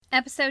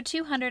Episode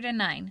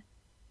 209,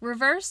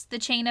 Reverse the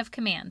Chain of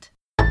Command.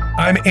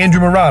 I'm Andrew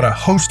Murata,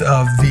 host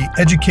of the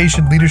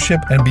Education,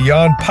 Leadership, and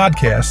Beyond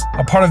podcast,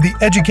 a part of the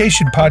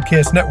Education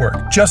Podcast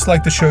Network, just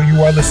like the show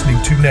you are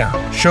listening to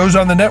now. Shows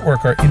on the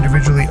network are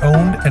individually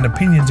owned and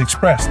opinions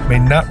expressed may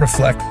not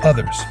reflect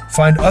others.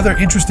 Find other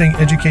interesting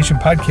education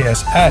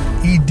podcasts at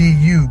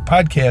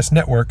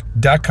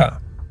edupodcastnetwork.com.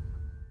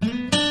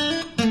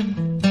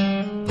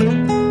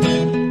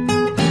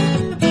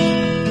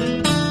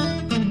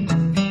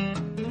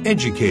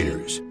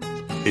 Educators,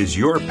 is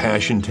your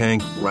passion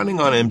tank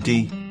running on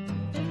empty?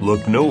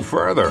 Look no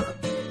further.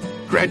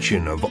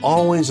 Gretchen of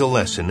Always a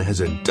Lesson has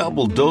a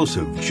double dose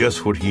of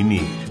just what you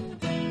need.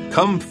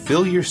 Come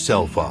fill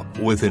yourself up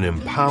with an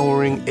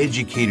empowering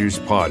educators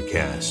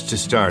podcast to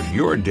start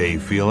your day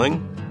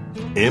feeling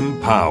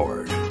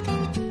empowered.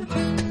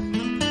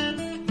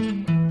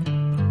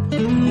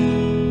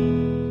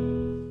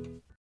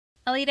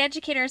 Elite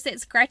Educators,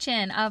 it's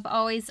Gretchen of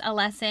Always a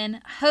Lesson,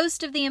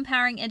 host of the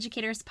Empowering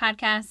Educators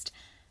podcast.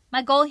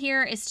 My goal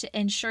here is to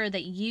ensure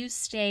that you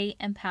stay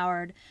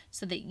empowered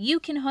so that you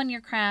can hone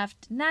your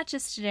craft, not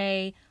just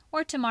today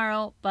or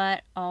tomorrow,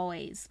 but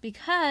always,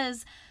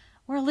 because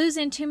we're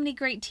losing too many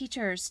great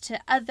teachers to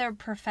other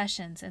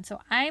professions. And so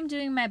I'm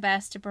doing my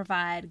best to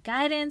provide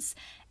guidance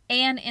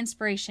and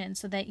inspiration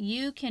so that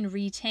you can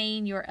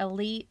retain your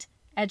elite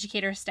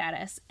educator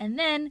status and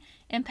then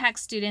impact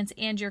students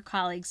and your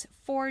colleagues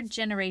for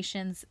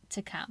generations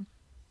to come.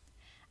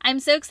 I'm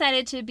so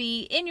excited to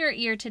be in your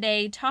ear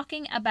today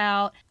talking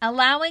about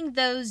allowing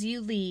those you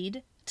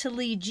lead to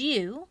lead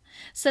you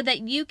so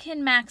that you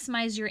can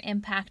maximize your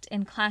impact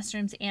in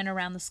classrooms and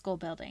around the school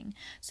building.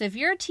 So if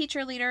you're a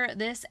teacher leader,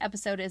 this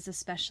episode is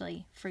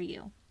especially for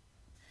you.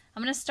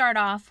 I'm going to start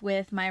off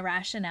with my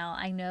rationale.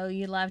 I know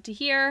you love to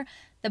hear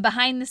the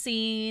behind the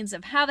scenes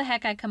of how the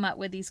heck I come up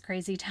with these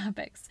crazy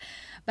topics.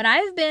 But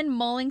I've been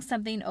mulling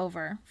something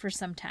over for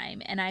some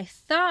time, and I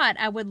thought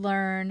I would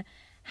learn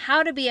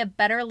how to be a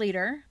better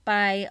leader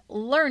by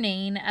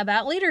learning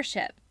about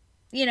leadership.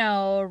 You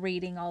know,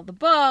 reading all the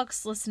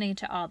books, listening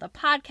to all the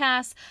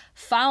podcasts,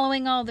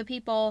 following all the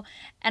people.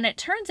 And it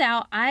turns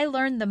out I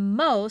learned the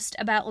most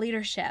about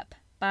leadership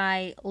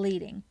by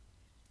leading.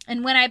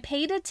 And when I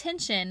paid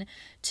attention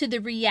to the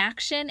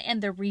reaction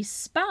and the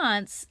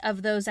response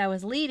of those I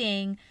was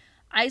leading,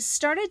 I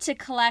started to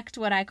collect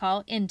what I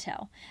call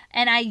intel.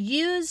 And I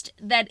used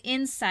that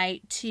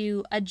insight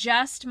to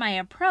adjust my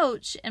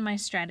approach and my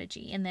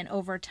strategy. And then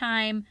over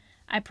time,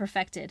 I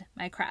perfected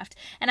my craft.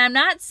 And I'm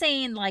not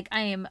saying like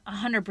I am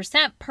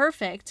 100%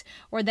 perfect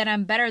or that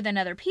I'm better than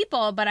other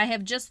people, but I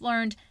have just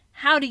learned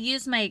how to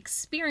use my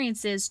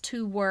experiences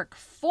to work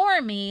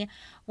for me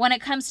when it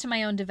comes to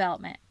my own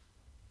development.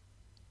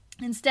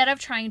 Instead of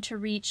trying to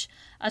reach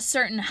a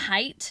certain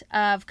height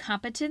of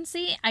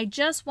competency, I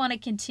just want to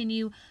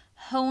continue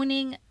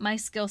honing my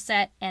skill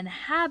set and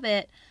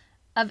habit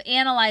of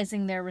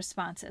analyzing their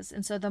responses.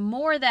 And so the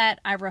more that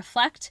I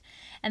reflect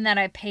and that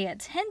I pay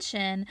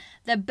attention,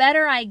 the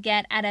better I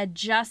get at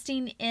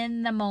adjusting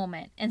in the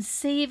moment and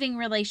saving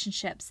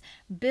relationships,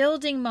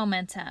 building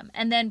momentum,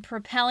 and then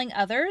propelling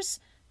others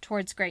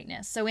towards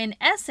greatness. So in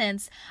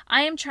essence,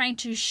 I am trying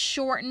to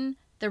shorten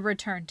the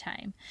return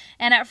time.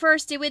 And at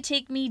first, it would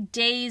take me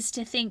days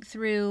to think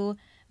through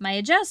my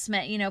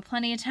adjustment,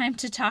 plenty of time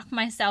to talk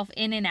myself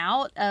in and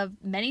out of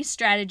many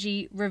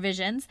strategy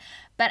revisions.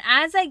 But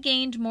as I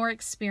gained more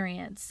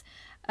experience,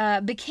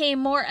 became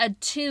more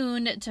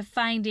attuned to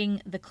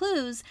finding the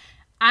clues,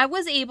 I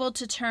was able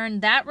to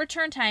turn that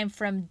return time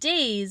from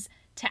days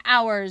to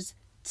hours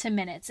to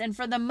minutes. And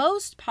for the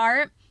most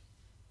part,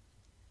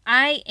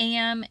 I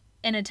am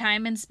in a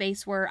time and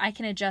space where I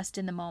can adjust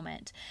in the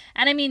moment.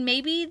 And I mean,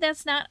 maybe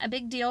that's not a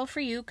big deal for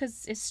you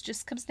because it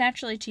just comes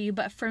naturally to you.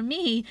 But for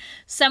me,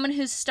 someone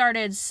who's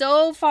started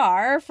so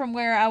far from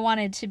where I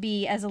wanted to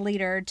be as a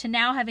leader to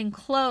now having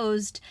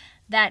closed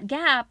that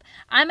gap,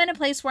 I'm in a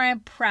place where I'm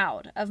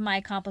proud of my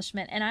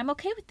accomplishment and I'm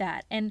okay with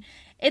that. And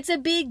it's a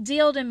big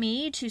deal to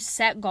me to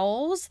set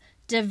goals,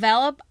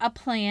 develop a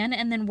plan,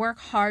 and then work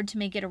hard to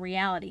make it a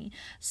reality.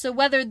 So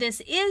whether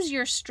this is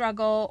your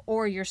struggle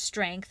or your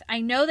strength, I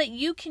know that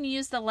you can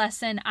use the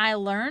lesson I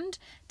learned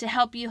to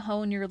help you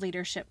hone your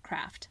leadership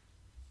craft.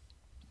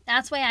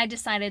 That's why I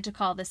decided to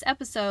call this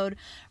episode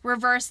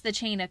Reverse the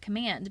Chain of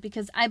Command,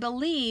 because I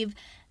believe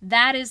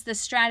that is the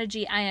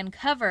strategy I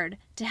uncovered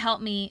to help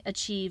me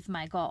achieve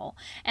my goal.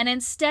 And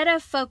instead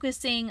of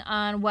focusing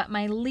on what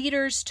my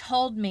leaders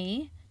told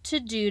me to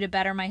do to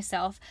better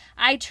myself,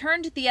 I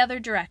turned the other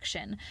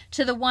direction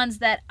to the ones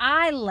that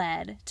I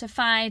led to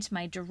find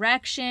my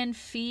direction,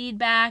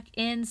 feedback,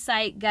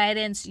 insight,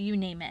 guidance, you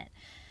name it.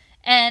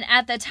 And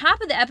at the top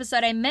of the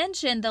episode, I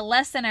mentioned the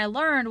lesson I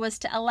learned was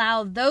to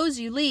allow those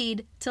you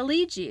lead to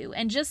lead you.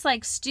 And just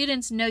like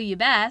students know you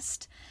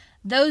best,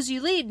 those you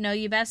lead know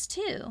you best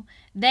too.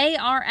 They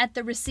are at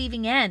the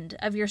receiving end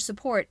of your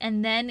support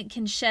and then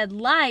can shed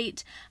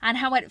light on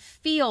how it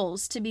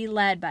feels to be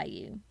led by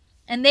you.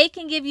 And they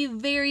can give you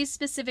very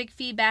specific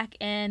feedback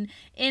and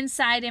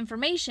inside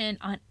information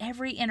on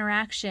every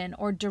interaction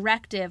or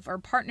directive or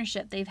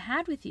partnership they've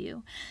had with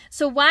you.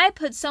 So why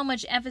put so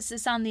much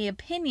emphasis on the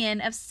opinion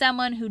of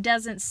someone who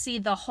doesn't see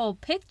the whole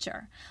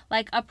picture?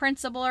 Like a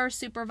principal or a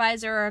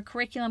supervisor or a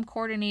curriculum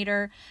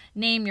coordinator,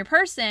 name your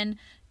person.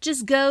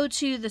 Just go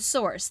to the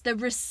source, the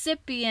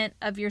recipient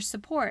of your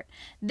support.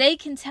 They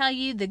can tell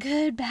you the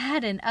good,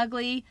 bad, and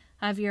ugly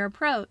of your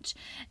approach.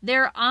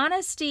 Their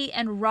honesty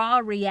and raw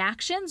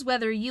reactions,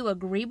 whether you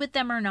agree with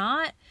them or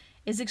not,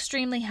 is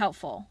extremely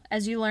helpful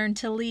as you learn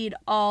to lead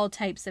all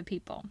types of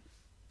people.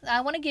 I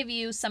want to give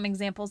you some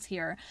examples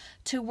here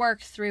to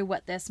work through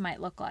what this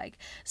might look like.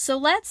 So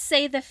let's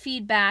say the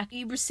feedback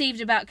you received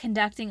about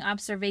conducting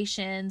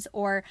observations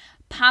or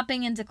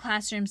popping into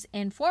classrooms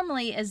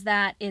informally is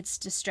that it's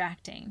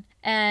distracting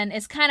and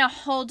it's kind of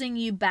holding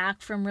you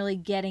back from really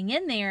getting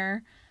in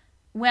there.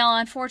 Well,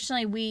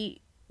 unfortunately,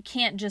 we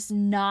can't just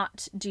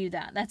not do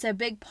that. That's a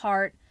big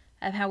part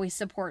of how we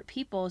support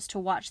people, is to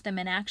watch them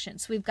in action.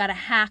 So we've got to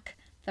hack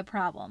the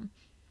problem.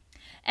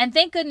 And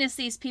thank goodness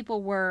these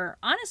people were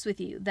honest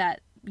with you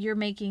that you're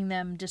making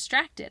them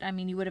distracted. I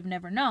mean, you would have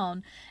never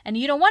known. And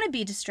you don't want to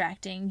be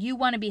distracting. You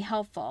want to be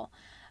helpful.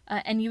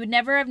 And you would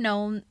never have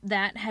known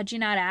that had you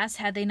not asked,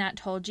 had they not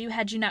told you,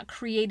 had you not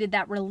created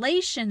that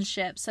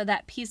relationship so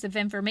that piece of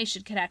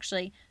information could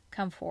actually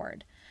come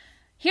forward.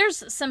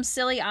 Here's some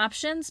silly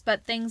options,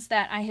 but things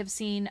that I have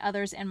seen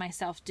others and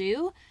myself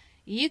do.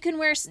 You can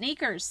wear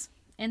sneakers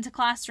into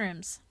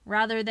classrooms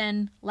rather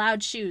than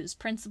loud shoes.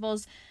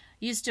 Principals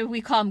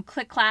we call them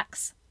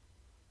click-clacks,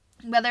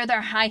 whether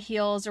they're high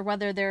heels or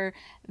whether they're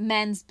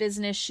men's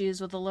business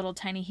shoes with a little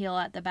tiny heel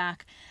at the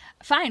back.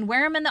 Fine,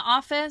 wear them in the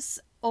office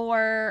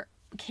or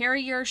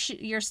carry your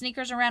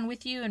sneakers around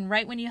with you, and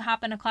right when you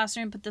hop in a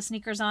classroom, put the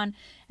sneakers on,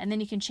 and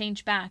then you can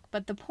change back.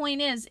 But the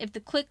point is, if the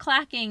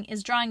click-clacking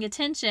is drawing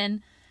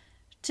attention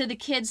to the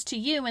kids to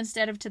you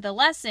instead of to the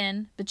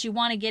lesson, but you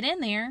want to get in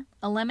there,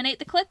 eliminate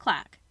the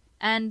click-clack.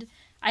 And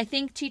I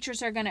think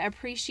teachers are going to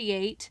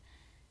appreciate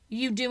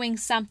you doing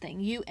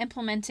something, you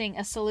implementing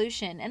a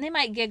solution. And they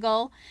might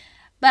giggle,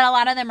 but a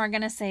lot of them are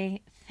going to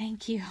say,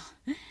 thank you.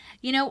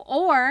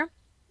 Or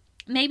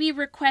maybe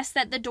request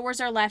that the doors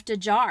are left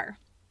ajar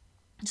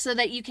so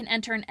that you can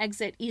enter and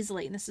exit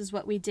easily. This is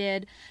what we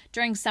did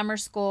during summer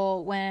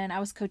school when I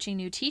was coaching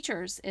new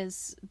teachers,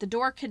 is the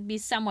door could be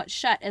somewhat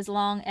shut as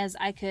long as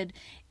I could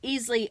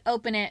easily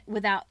open it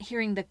without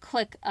hearing the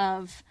click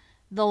of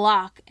the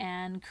lock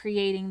and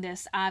creating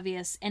this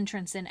obvious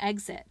entrance and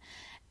exit.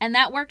 And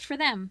that worked for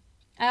them.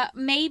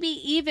 Maybe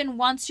even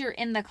once you're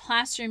in the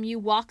classroom, you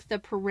walk the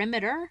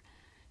perimeter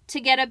to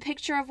get a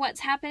picture of what's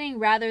happening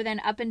rather than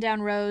up and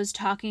down rows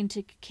talking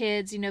to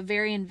kids,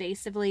 very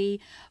invasively,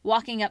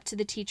 walking up to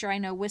the teacher. I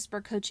know whisper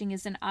coaching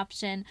is an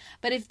option,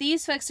 but if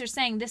these folks are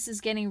saying this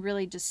is getting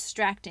really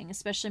distracting,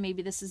 especially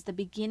maybe this is the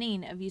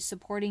beginning of you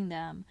supporting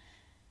them,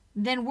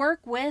 then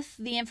work with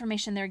the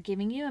information they're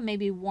giving you and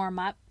maybe warm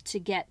up to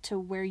get to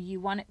where you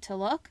want it to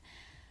look,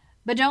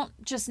 but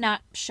don't just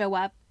not show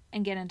up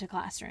and get into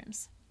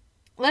classrooms.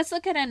 Let's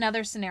look at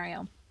another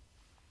scenario.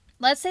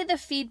 Let's say the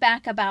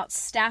feedback about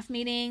staff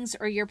meetings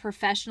or your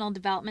professional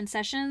development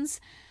sessions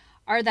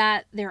are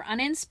that they're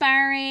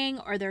uninspiring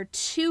or they're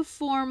too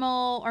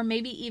formal or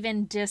maybe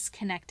even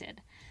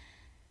disconnected.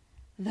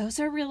 Those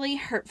are really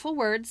hurtful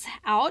words.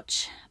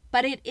 Ouch.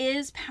 But it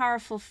is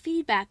powerful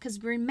feedback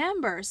because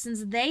remember,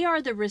 since they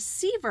are the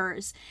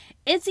receivers,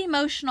 it's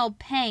emotional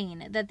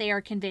pain that they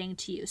are conveying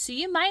to you. So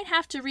you might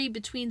have to read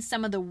between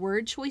some of the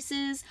word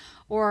choices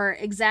or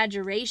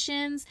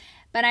exaggerations,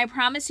 but I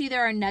promise you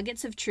there are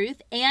nuggets of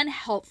truth and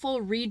helpful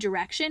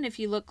redirection if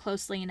you look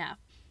closely enough.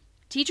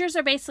 Teachers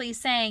are basically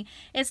saying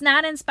it's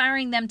not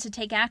inspiring them to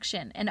take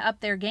action and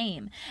up their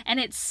game, and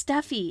it's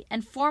stuffy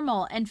and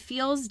formal and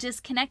feels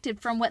disconnected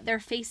from what they're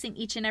facing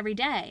each and every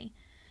day.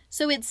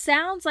 So it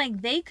sounds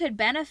like they could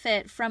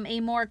benefit from a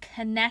more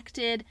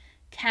connected,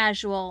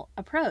 casual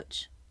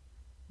approach.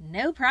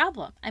 No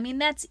problem. I mean,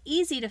 that's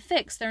easy to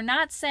fix. They're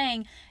not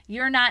saying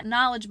you're not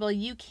knowledgeable,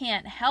 you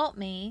can't help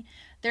me.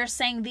 They're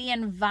saying the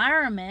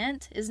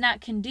environment is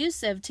not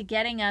conducive to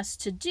getting us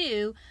to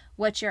do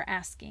what you're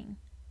asking.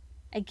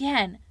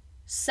 Again,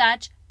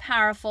 such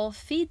powerful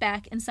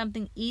feedback and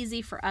something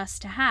easy for us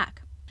to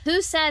hack.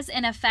 Who says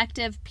an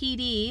effective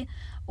PD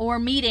or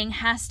meeting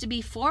has to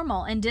be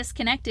formal and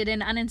disconnected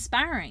and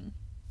uninspiring?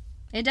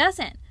 It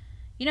doesn't.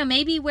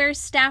 Maybe wear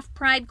staff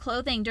pride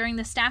clothing during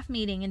the staff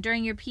meeting and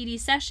during your PD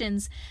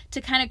sessions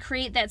to kind of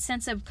create that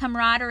sense of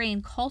camaraderie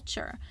and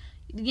culture.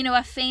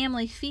 A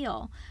family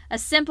feel. A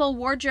simple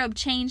wardrobe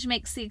change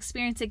makes the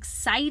experience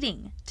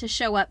exciting to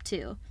show up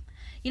to.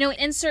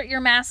 Insert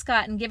your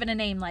mascot and give it a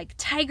name like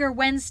Tiger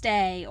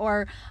Wednesday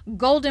or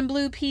Golden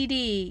Blue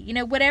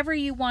PD, whatever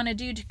you want to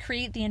do to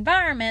create the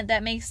environment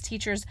that makes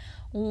teachers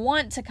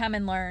want to come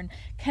and learn,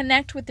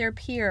 connect with their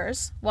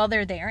peers while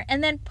they're there,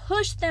 and then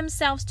push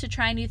themselves to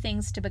try new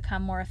things to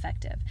become more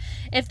effective.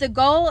 If the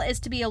goal is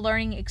to be a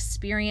learning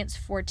experience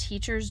for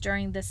teachers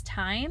during this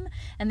time,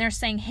 and they're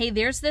saying, hey,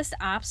 there's this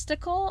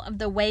obstacle of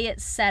the way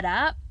it's set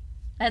up,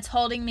 that's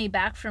holding me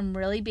back from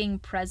really being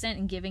present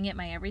and giving it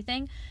my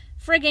everything,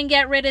 friggin'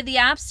 get rid of the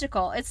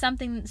obstacle. It's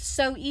something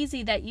so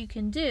easy that you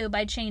can do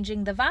by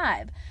changing the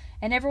vibe.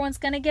 And everyone's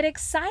going to get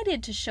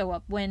excited to show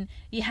up when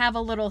you have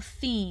a little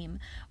theme,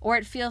 or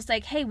it feels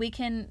like, hey, we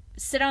can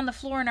sit on the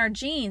floor in our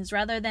jeans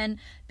rather than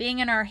being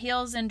in our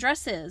heels and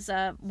dresses,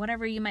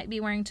 whatever you might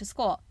be wearing to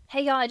school.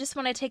 Hey, y'all, I just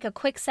want to take a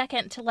quick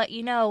second to let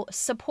you know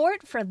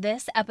support for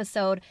this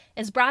episode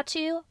is brought to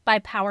you by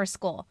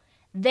PowerSchool.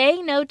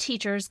 They know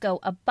teachers go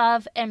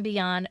above and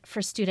beyond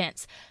for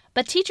students,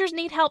 but teachers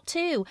need help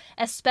too,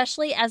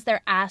 especially as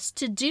they're asked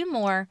to do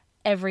more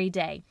every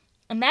day.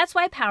 And that's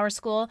why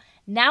PowerSchool,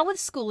 now with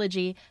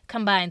Schoology,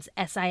 combines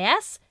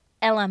SIS,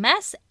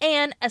 LMS,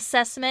 and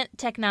assessment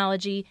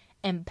technology,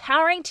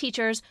 empowering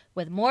teachers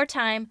with more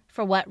time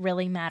for what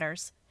really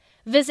matters.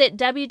 Visit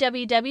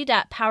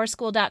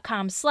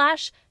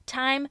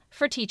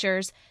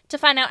www.powerschool.com/timeforteachers to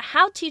find out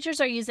how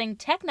teachers are using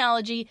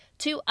technology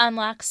to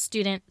unlock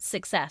student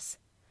success.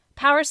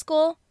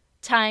 PowerSchool,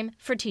 time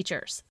for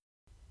teachers.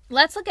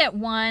 Let's look at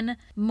one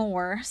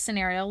more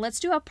scenario.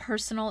 Let's do a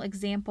personal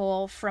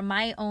example from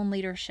my own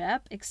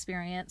leadership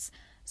experience.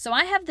 So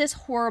I have this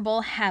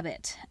horrible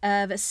habit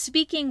of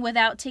speaking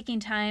without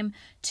taking time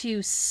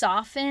to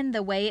soften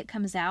the way it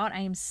comes out. I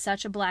am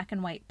such a black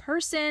and white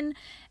person,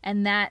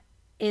 and that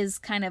is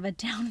kind of a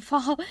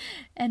downfall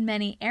in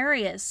many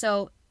areas.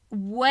 So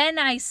when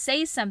I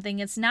say something,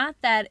 it's not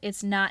that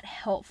it's not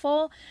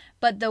helpful,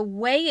 but the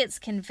way it's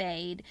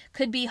conveyed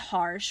could be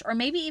harsh or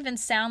maybe even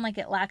sound like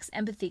it lacks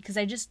empathy because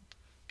I just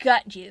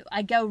gut you.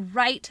 I go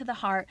right to the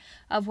heart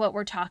of what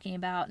we're talking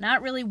about,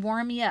 not really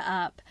warm you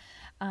up,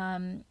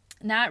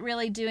 not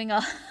really doing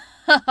a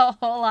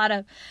whole lot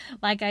of,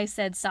 like I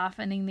said,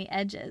 softening the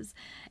edges.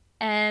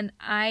 And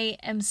I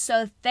am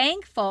so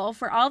thankful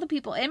for all the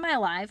people in my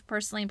life,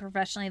 personally and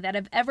professionally, that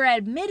have ever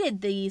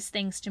admitted these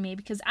things to me,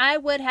 because I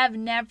would have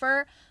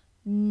never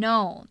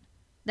known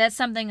that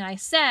something I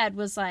said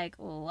was like,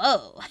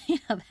 whoa,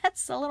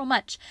 that's a little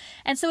much.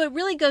 And so it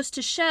really goes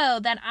to show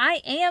that I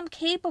am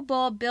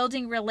capable of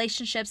building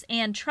relationships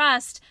and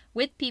trust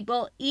with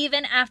people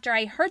even after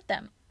I hurt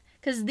them.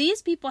 Because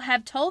these people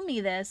have told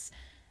me this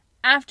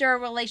after a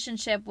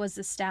relationship was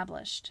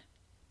established.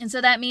 And so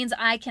that means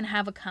I can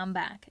have a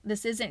comeback.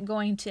 This isn't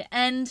going to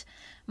end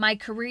my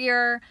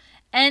career,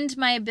 end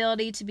my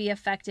ability to be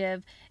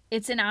effective.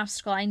 It's an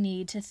obstacle I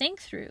need to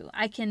think through.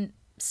 I can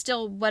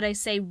still, what I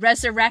say,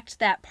 resurrect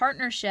that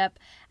partnership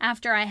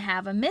after I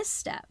have a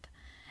misstep.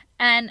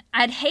 And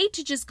I'd hate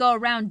to just go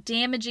around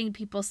damaging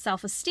people's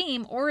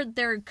self-esteem or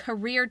their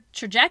career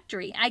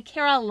trajectory. I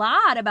care a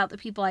lot about the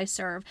people I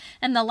serve,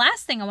 and the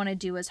last thing I want to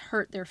do is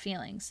hurt their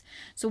feelings.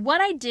 So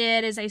what I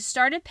did is I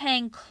started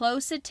paying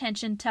close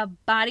attention to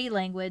body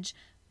language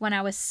when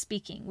I was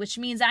speaking, which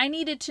means I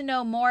needed to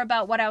know more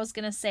about what I was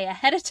going to say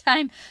ahead of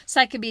time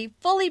so I could be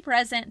fully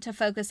present to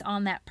focus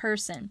on that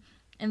person.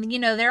 And,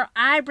 their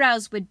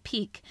eyebrows would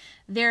peak,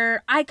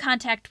 their eye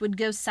contact would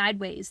go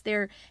sideways,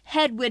 their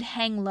head would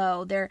hang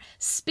low, their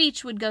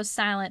speech would go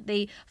silent,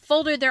 they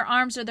folded their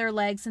arms or their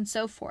legs, and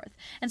so forth.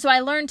 And so I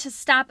learned to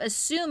stop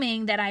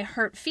assuming that I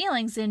hurt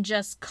feelings and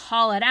just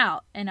call it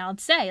out. And I'd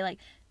say, like,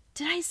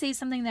 did I say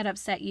something that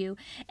upset you?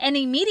 And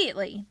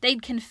immediately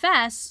they'd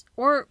confess,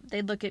 or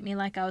they'd look at me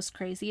like I was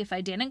crazy if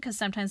I didn't, because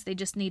sometimes they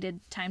just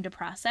needed time to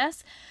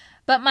process.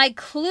 But my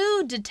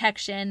clue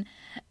detection,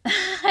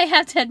 I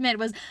have to admit,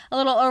 was a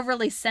little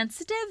overly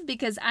sensitive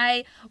because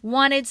I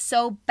wanted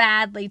so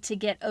badly to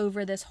get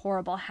over this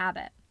horrible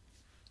habit.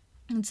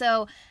 And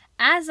so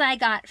as I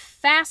got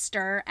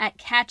faster at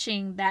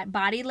catching that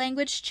body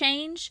language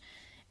change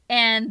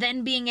and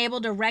then being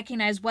able to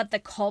recognize what the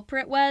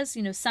culprit was,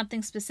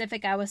 something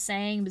specific I was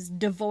saying was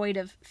devoid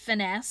of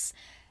finesse,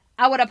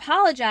 I would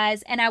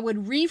apologize and I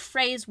would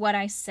rephrase what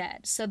I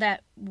said so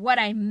that what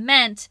I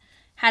meant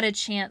had a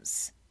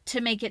chance to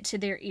make it to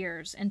their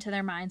ears and to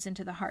their minds and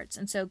to the hearts.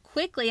 And so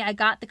quickly I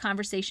got the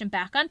conversation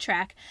back on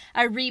track.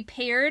 I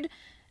repaired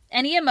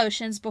any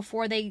emotions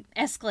before they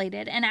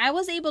escalated, and I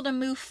was able to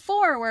move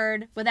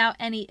forward without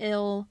any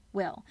ill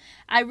will.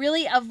 I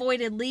really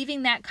avoided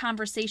leaving that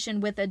conversation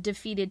with a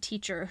defeated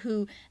teacher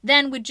who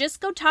then would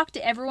just go talk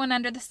to everyone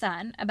under the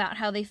sun about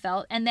how they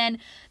felt, and then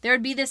there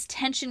would be this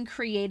tension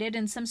created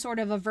and some sort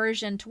of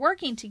aversion to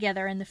working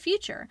together in the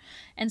future.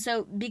 And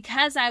so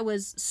because I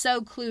was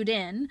so clued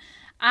in,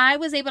 I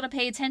was able to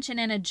pay attention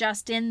and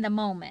adjust in the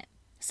moment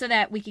so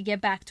that we could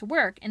get back to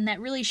work. And that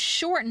really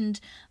shortened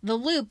the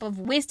loop of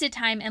wasted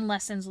time and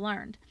lessons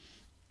learned.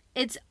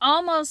 It's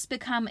almost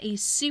become a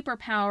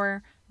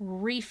superpower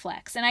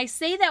reflex. And I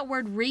say that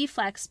word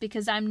reflex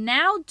because I'm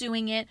now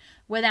doing it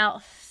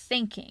without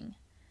thinking.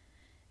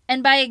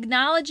 And by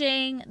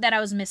acknowledging that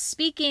I was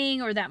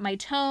misspeaking or that my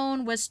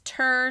tone was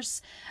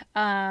terse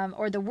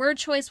or the word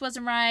choice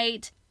wasn't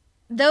right,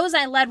 those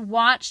I led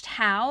watched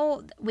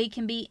how we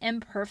can be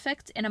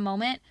imperfect in a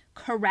moment,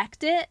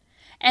 correct it,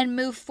 and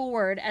move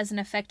forward as an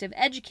effective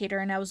educator.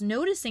 And I was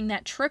noticing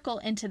that trickle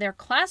into their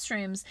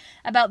classrooms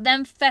about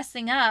them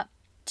fessing up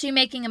to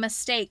making a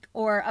mistake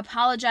or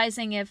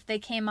apologizing if they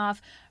came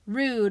off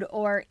rude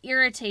or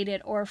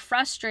irritated or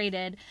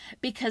frustrated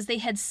because they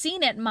had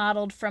seen it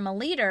modeled from a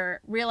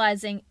leader,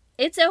 realizing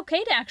it's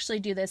okay to actually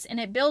do this, and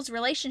it builds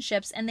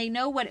relationships, and they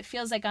know what it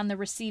feels like on the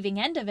receiving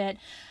end of it.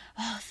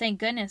 Oh, thank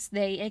goodness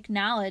they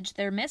acknowledged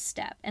their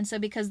misstep. And so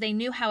because they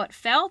knew how it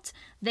felt,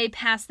 they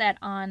passed that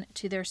on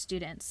to their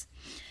students.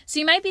 So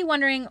you might be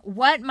wondering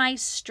what my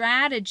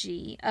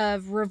strategy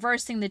of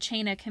reversing the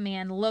chain of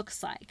command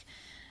looks like.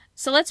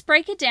 So let's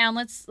break it down.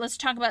 Let's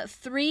talk about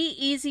 3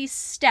 easy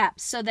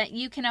steps so that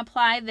you can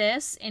apply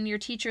this in your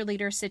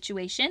teacher-leader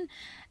situation.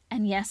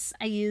 And yes,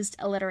 I used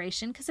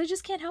alliteration because I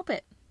just can't help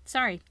it.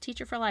 Sorry,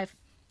 teacher for life.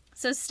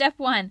 So step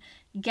 1,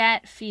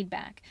 get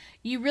feedback.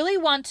 You really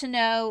want to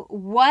know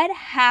what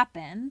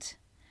happened,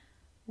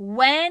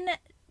 when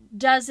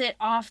does it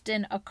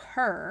often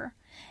occur,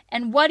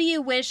 and what do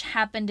you wish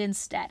happened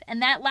instead?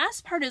 And that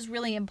last part is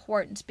really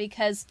important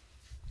because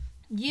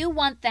you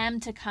want them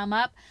to come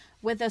up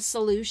with a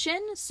solution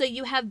so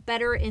you have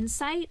better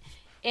insight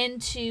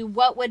into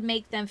what would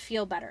make them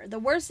feel better. The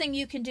worst thing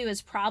you can do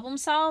is problem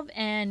solve,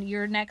 and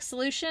your next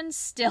solution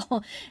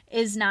still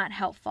is not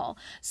helpful.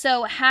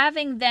 So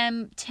having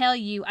them tell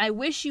you, I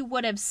wish you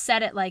would have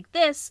said it like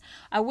this.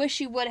 I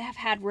wish you would have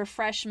had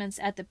refreshments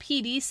at the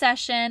PD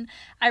session.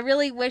 I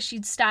really wish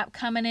you'd stop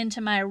coming into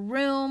my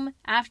room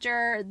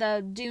after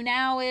the do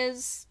now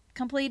is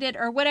completed,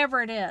 or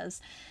whatever it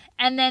is.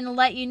 And then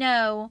let you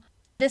know,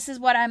 this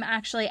is what I'm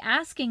actually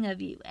asking of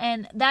you.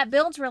 And that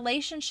builds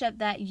relationship,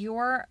 that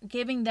you're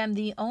giving them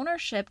the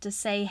ownership to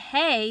say,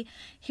 hey,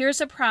 here's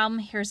a problem,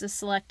 here's a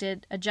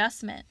selected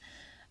adjustment.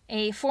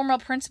 A former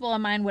principal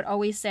of mine would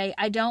always say,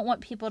 I don't want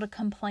people to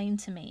complain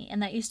to me.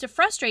 And that used to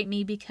frustrate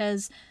me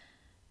because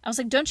I was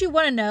like, don't you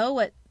want to know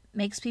what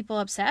makes people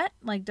upset?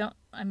 Like,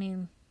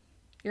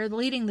 you're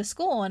leading the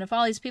school, and if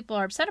all these people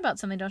are upset about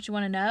something, don't you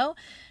want to know?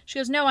 She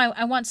goes, no,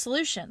 I want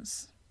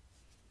solutions.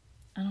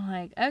 And I'm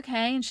like,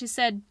 okay. And she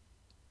said,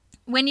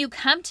 when you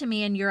come to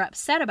me and you're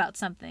upset about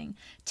something,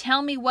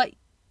 tell me what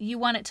you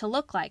want it to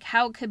look like,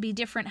 how it could be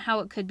different, how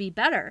it could be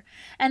better.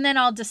 And then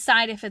I'll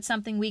decide if it's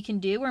something we can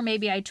do, or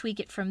maybe I tweak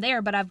it from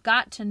there. But I've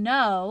got to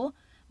know,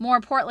 more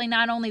importantly,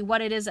 not only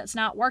what it is that's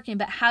not working,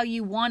 but how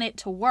you want it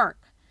to work.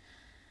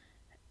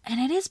 And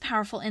it is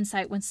powerful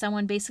insight when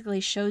someone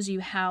basically shows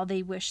you how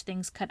they wish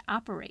things could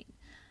operate.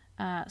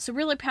 So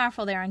really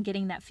powerful there on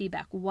getting that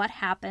feedback. What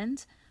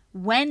happened?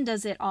 When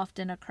does it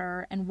often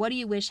occur? And what do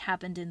you wish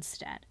happened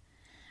instead?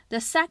 The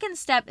second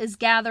step is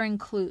gathering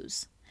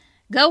clues.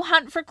 Go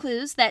hunt for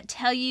clues that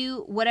tell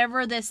you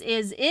whatever this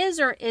is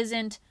or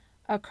isn't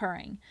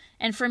occurring.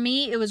 And for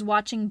me, it was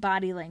watching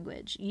body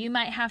language. You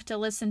might have to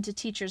listen to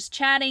teachers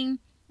chatting.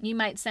 You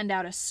might send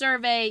out a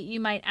survey. You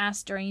might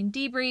ask during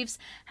debriefs.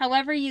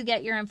 However you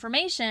get your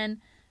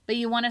information, but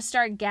you want to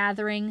start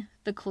gathering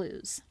the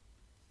clues.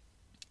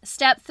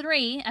 Step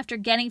 3, after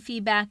getting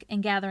feedback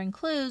and gathering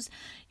clues,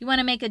 you want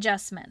to make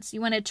adjustments.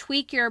 You want to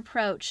tweak your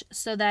approach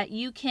so that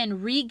you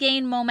can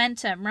regain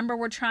momentum. Remember,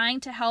 we're trying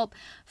to help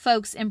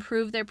folks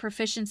improve their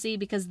proficiency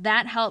because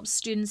that helps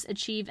students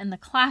achieve in the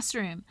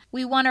classroom.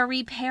 We want to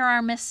repair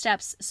our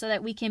missteps so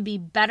that we can be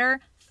better,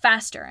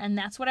 faster. And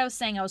that's what I was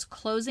saying. I was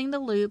closing the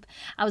loop.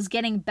 I was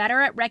getting better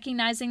at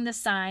recognizing the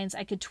signs.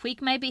 I could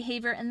tweak my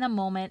behavior in the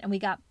moment, and we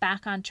got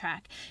back on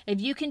track.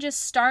 If you can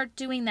just start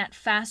doing that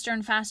faster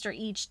and faster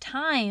each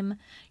time,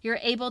 you're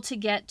able to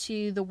get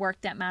to the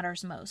work that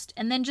matters most.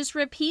 And then just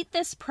repeat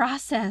this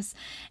process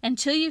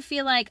until you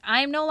feel like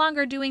I'm no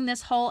longer doing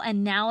this whole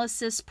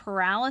analysis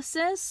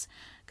paralysis,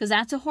 because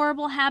that's a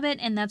horrible habit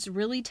and that's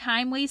really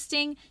time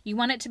wasting. You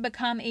want it to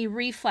become a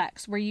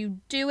reflex where you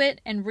do it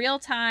in real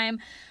time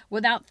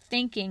without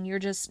thinking. You're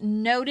just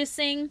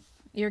noticing,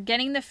 you're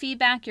getting the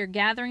feedback, you're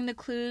gathering the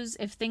clues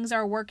if things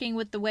are working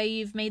with the way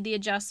you've made the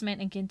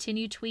adjustment, and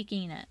continue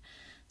tweaking it.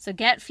 So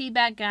get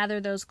feedback, gather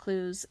those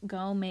clues,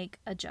 go make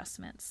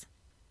adjustments.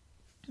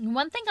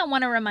 One thing I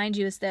want to remind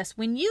you is this: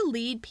 when you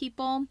lead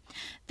people,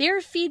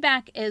 their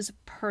feedback is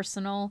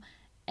personal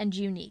and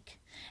unique.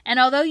 And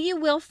although you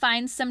will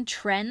find some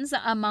trends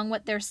among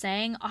what they're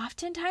saying,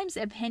 oftentimes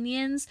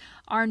opinions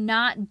are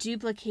not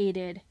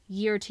duplicated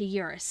year to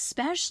year,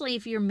 especially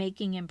if you're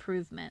making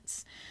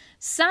improvements.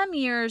 Some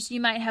years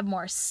you might have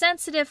more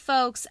sensitive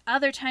folks,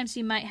 other times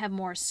you might have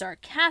more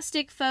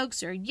sarcastic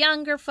folks, or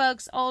younger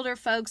folks, older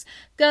folks,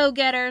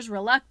 go-getters,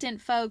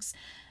 reluctant folks.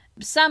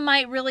 Some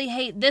might really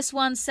hate this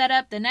one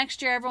setup. The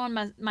next year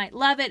everyone might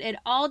love it. It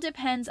all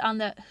depends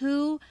on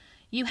who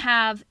you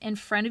have in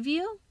front of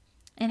you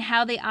and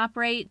how they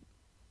operate.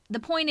 The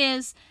point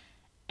is,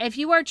 if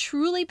you are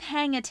truly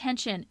paying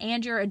attention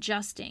and you're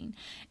adjusting,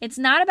 it's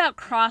not about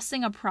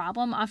crossing a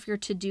problem off your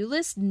to-do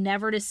list,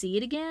 never to see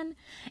it again.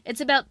 It's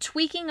about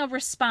tweaking a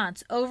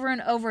response over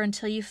and over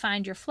until you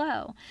find your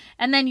flow.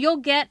 And then you'll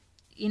get,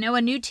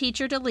 a new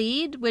teacher to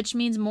lead, which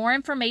means more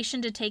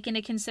information to take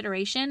into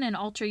consideration and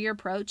alter your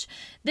approach.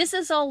 This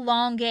is a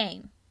long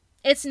game.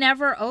 It's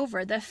never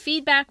over. The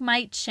feedback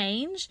might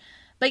change,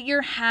 but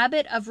your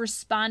habit of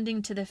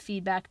responding to the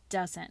feedback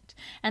doesn't.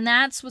 And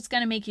that's what's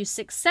going to make you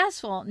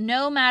successful,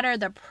 no matter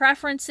the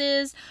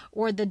preferences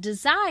or the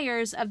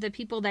desires of the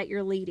people that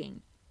you're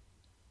leading.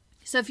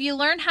 So if you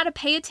learn how to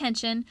pay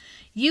attention,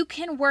 you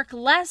can work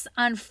less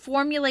on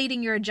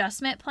formulating your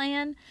adjustment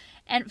plan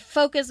and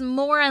focus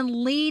more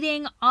on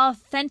leading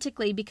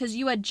authentically because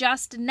you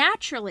adjust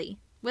naturally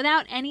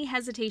without any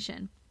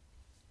hesitation.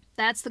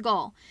 That's the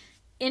goal.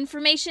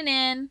 Information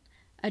in,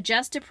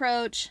 adjust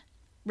approach,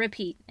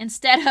 repeat.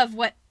 Instead of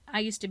what I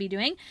used to be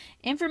doing,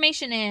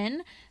 information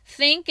in,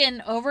 think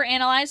and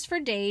overanalyze for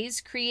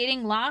days,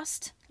 creating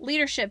lost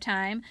leadership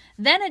time,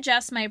 then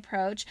adjust my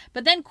approach,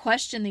 but then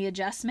question the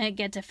adjustment,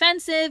 get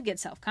defensive, get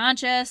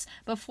self-conscious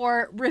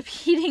before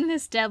repeating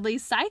this deadly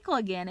cycle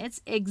again.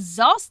 It's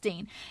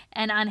exhausting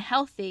and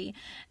unhealthy,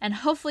 and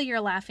hopefully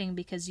you're laughing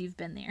because you've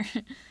been there.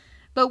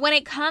 But when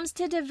it comes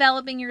to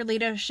developing your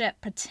leadership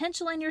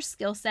potential and your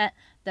skill set,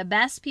 the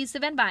best piece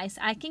of advice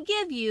I can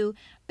give you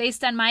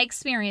based on my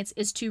experience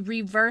is to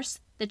reverse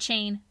the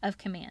chain of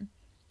command.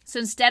 So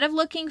instead of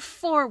looking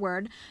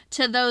forward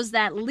to those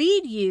that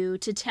lead you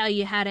to tell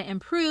you how to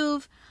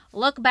improve,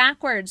 look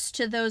backwards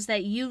to those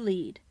that you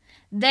lead.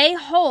 They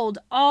hold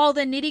all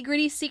the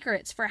nitty-gritty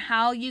secrets for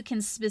how you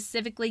can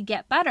specifically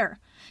get better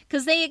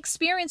because they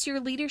experience your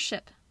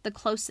leadership the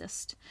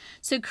closest.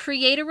 So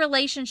create a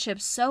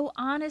relationship so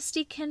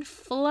honesty can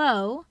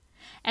flow,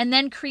 and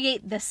then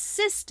create the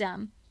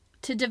system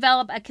to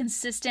develop a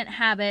consistent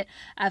habit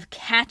of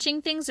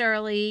catching things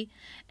early,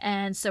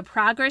 and so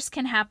progress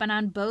can happen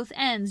on both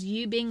ends,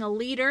 you being a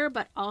leader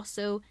but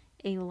also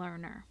a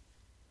learner.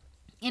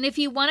 And if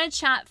you want to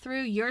chat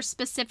through your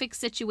specific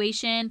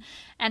situation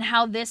and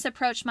how this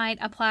approach might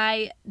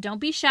apply, don't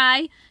be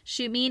shy.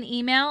 Shoot me an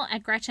email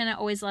at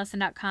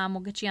Gretchen@alwaysalesson.com.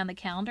 We'll get you on the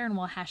calendar and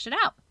we'll hash it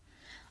out.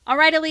 All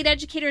right, Elite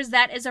Educators,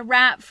 that is a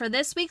wrap for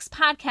this week's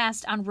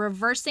podcast on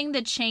reversing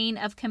the chain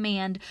of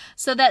command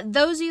so that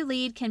those you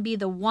lead can be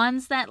the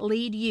ones that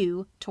lead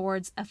you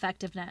towards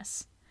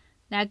effectiveness.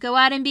 Now go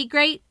out and be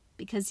great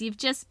because you've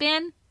just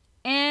been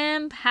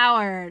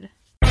empowered.